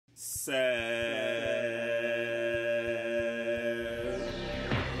episode.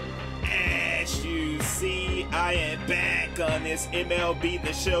 As you see, I am back on this MLB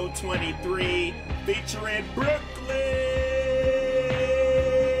The Show 23 featuring Brooklyn.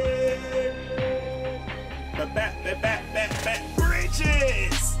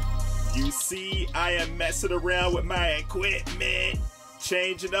 Bridges. You see, I am messing around with my equipment,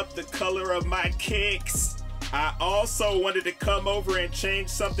 changing up the color of my kicks. I also wanted to come over and change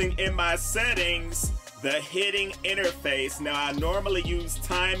something in my settings, the hitting interface. Now, I normally use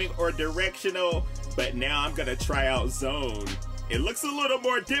timing or directional, but now I'm gonna try out zone. It looks a little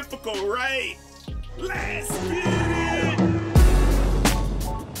more difficult, right? Let's get it!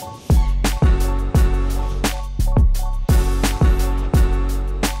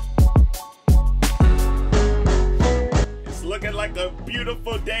 It's looking like a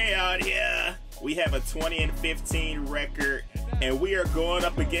beautiful day out here. We have a 20-15 record, and we are going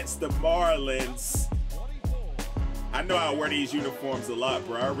up against the Marlins. I know I wear these uniforms a lot,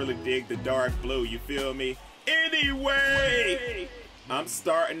 bro. I really dig the dark blue, you feel me? Anyway, I'm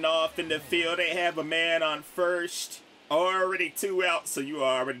starting off in the field. They have a man on first. Already 2 out, so you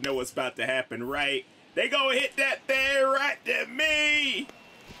already know what's about to happen, right? They gonna hit that thing right to me.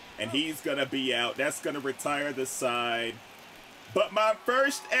 And he's gonna be out. That's gonna retire the side. But my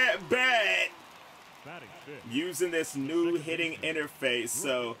first at bat, using this new hitting interface.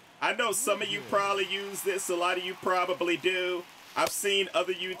 So I know some of you probably use this, a lot of you probably do. I've seen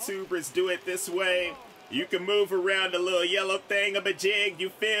other YouTubers do it this way. You can move around the little yellow thingamajig, you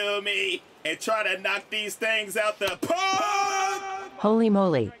feel me, and try to knock these things out the park. Holy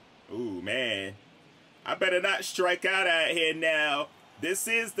moly. Ooh, man. I better not strike out here now. This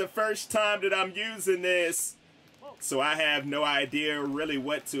is the first time that I'm using this, so I have no idea really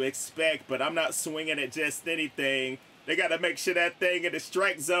what to expect, but I'm not swinging at just anything. They got to make sure that thing in the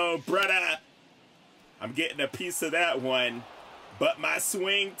strike zone, brother. I'm getting a piece of that one, but my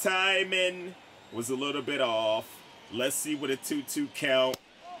swing timing was a little bit off. Let's see what a 2-2 count.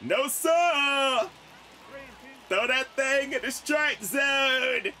 No, sir. Throw that thing in the strike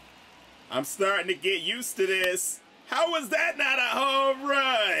zone. I'm starting to get used to this. How was that not a home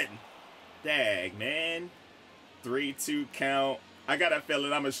run? Dag, man. 3-2 count. I got a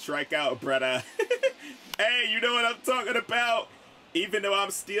feeling I'm a strikeout, brother. Hey, you know what I'm talking about? Even though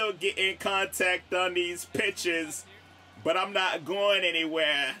I'm still getting contact on these pitches, but I'm not going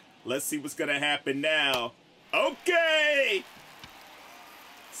anywhere. Let's see what's gonna happen now. Okay!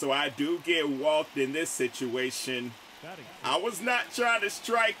 So I do get walked in this situation. I was not trying to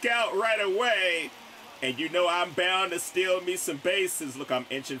strike out right away. And you know I'm bound to steal me some bases. Look, I'm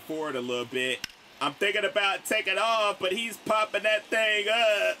inching forward a little bit. I'm thinking about taking off, but he's popping that thing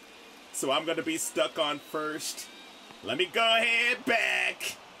up. So I'm going to be stuck on first. Let me go ahead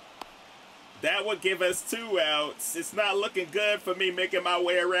back. That would give us 2 outs. It's not looking good for me making my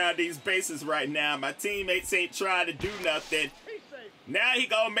way around these bases right now. My teammates ain't trying to do nothing. Now he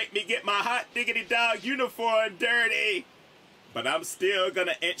gonna make me get my hot diggity dog uniform dirty. But I'm still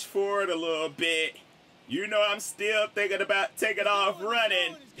gonna inch forward a little bit. You know I'm still thinking about taking off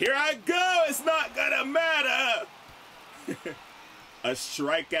running. Here I go, it's not gonna matter. A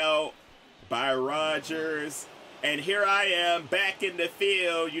strikeout by Rogers. And here I am back in the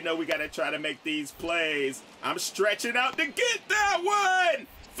field. You know we gotta try to make these plays. I'm stretching out to get that one.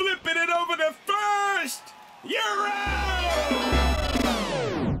 Flipping it over to first. You're out.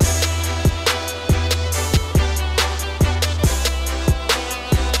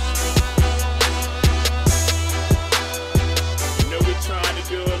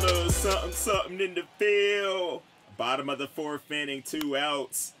 Something in the field. Bottom of the 4th inning, 2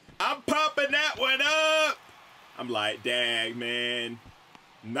 outs. I'm popping that one up. I'm like, dang, man.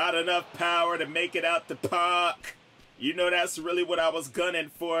 Not enough power to make it out the park. You know that's really what I was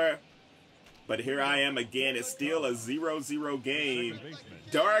gunning for. But here I am again. It's still a 0-0 game.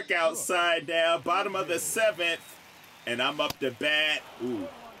 Dark outside now. Bottom of the 7th. And I'm up to bat. Ooh.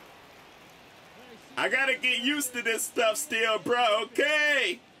 I gotta get used to this stuff still, bro.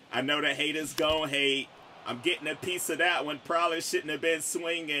 Okay. I know the haters gon' hate. I'm getting a piece of that one. Probably shouldn't have been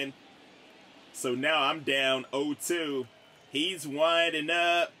swinging. So now I'm down 0-2. He's winding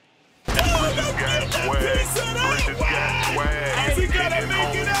up. Oh, let's get a piece of that. Wow. Is he gonna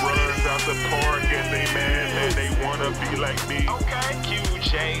make it out of the park and they mad, they wanna be like me. Okay.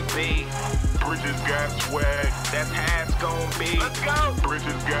 QJB. Bridges got swag. That's how it's gonna be. Let's go.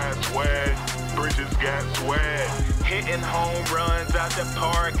 Bridges got swag. Bridges got swag. Hitting home runs out the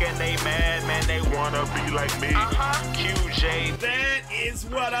park and they mad, man, they wanna be like me. QJ. That is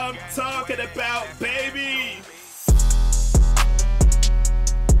what I'm talking about, baby.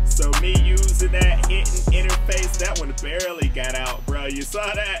 So using that hitting interface. That one barely got out, bro. You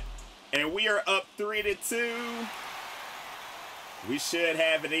saw that? And we are up 3-2. We should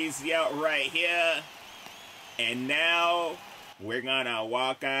have an easy out right here. And now we're gonna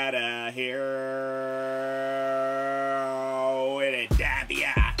walk out of here with a W.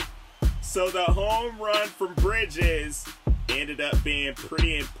 So the home run from Bridges ended up being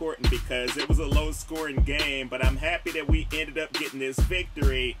pretty important because it was a low-scoring game, but I'm happy that we ended up getting this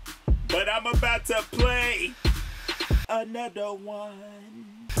victory. But I'm about to play another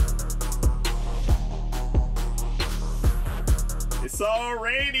one. It's all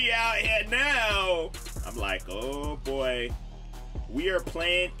rainy out here now. I'm like, oh boy. We are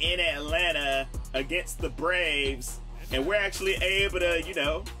playing in Atlanta against the Braves, and we're actually able to, you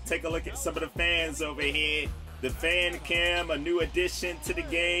know, take a look at some of the fans over here. The fan cam, a new addition to the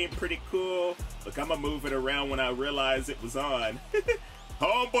game, pretty cool. Look, I'm gonna move it around when I realize it was on.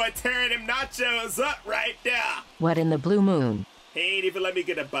 Homeboy tearing them nachos up right there. What in the blue moon? He ain't even let me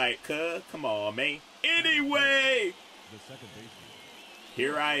get a bite, cuz. Come on, man. Anyway,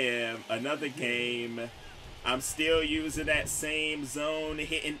 here I am, another game. I'm still using that same zone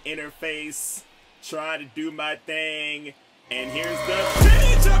hitting interface, trying to do my thing. And here's the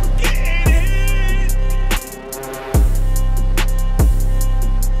pitch, I'm getting it.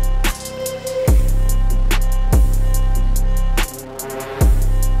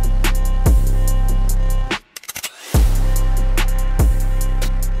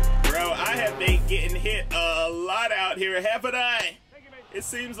 Bro, I have been getting hit a lot out here, haven't I? It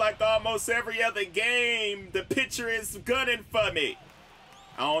seems like almost every other game, the pitcher is gunning for me.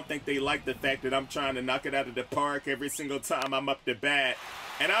 I don't think they like the fact that I'm trying to knock it out of the park every single time I'm up to bat.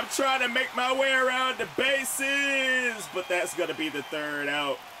 And I'm trying to make my way around the bases, but that's going to be the third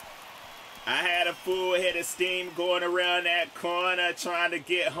out. I had a full head of steam going around that corner trying to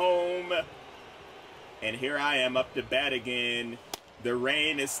get home. And here I am up to bat again. The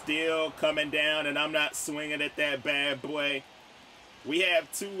rain is still coming down and I'm not swinging at that bad boy. We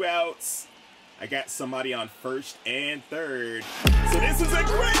have 2 outs. I got somebody on first and third. So this is a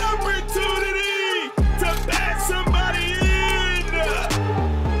great opportunity to bat somebody in.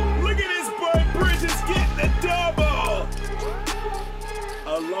 Look at this boy Bridges getting the double.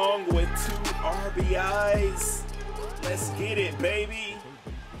 Along with 2 RBIs. Let's get it, baby.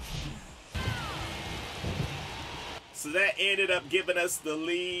 So that ended up giving us the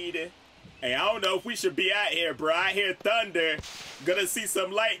lead. Hey, I don't know if we should be out here, bro. I hear thunder. Gonna see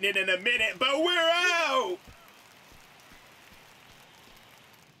some lightning in a minute, but we're out!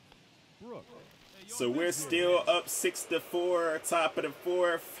 So we're still up 6-4, top of the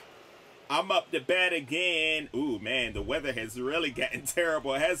 4th. I'm up to bat again. Ooh, man, the weather has really gotten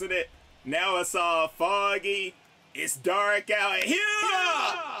terrible, hasn't it? Now it's all foggy. It's dark out here!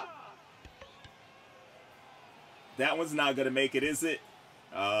 That one's not gonna make it, is it?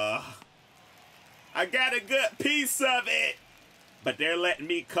 I got a good piece of it, but they're letting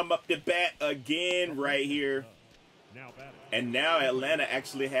me come up to bat again right here. And now Atlanta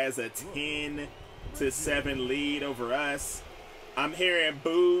actually has a 10-7 lead over us. I'm hearing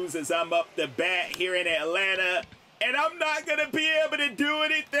boos as I'm up to bat here in Atlanta, and I'm not going to be able to do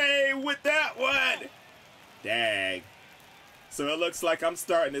anything with that one. Dang. So it looks like I'm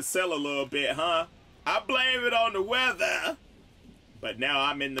starting to sell a little bit, huh? I blame it on the weather. But now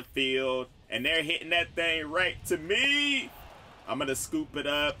I'm in the field. And they're hitting that thing right to me. I'm going to scoop it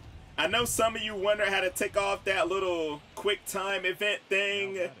up. I know some of you wonder how to take off that little quick time event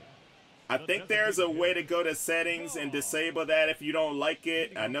thing. I think there's a way to go to settings and disable that if you don't like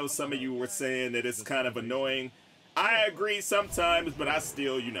it. I know some of you were saying that it's kind of annoying. I agree sometimes, but I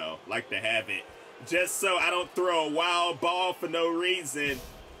still, you know, like to have it. Just so I don't throw a wild ball for no reason.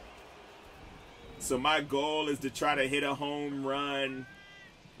 So my goal is to try to hit a home run.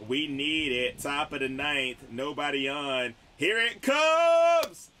 We need it. Top of the 9th. Nobody on. Here it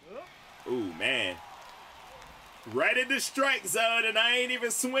comes! Ooh, man. Right in the strike zone, and I ain't even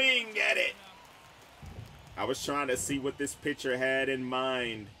swing at it. I was trying to see what this pitcher had in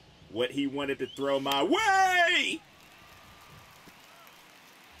mind. What he wanted to throw my way!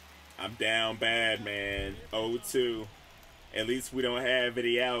 I'm down bad, man. 0-2. At least we don't have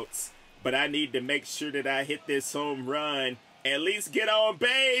any outs. But I need to make sure that I hit this home run. At least get on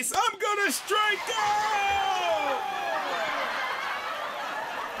base. I'm gonna strike out!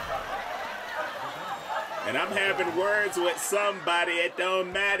 And I'm having words with somebody. It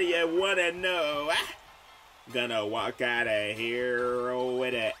don't matter. You wanna know. Gonna walk out of here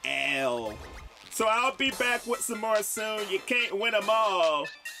with an L. So I'll be back with some more soon. You can't win them all.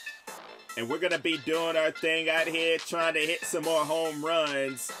 And we're gonna be doing our thing out here, trying to hit some more home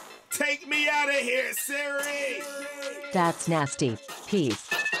runs. Take me out of here, Siri! That's nasty. Peace.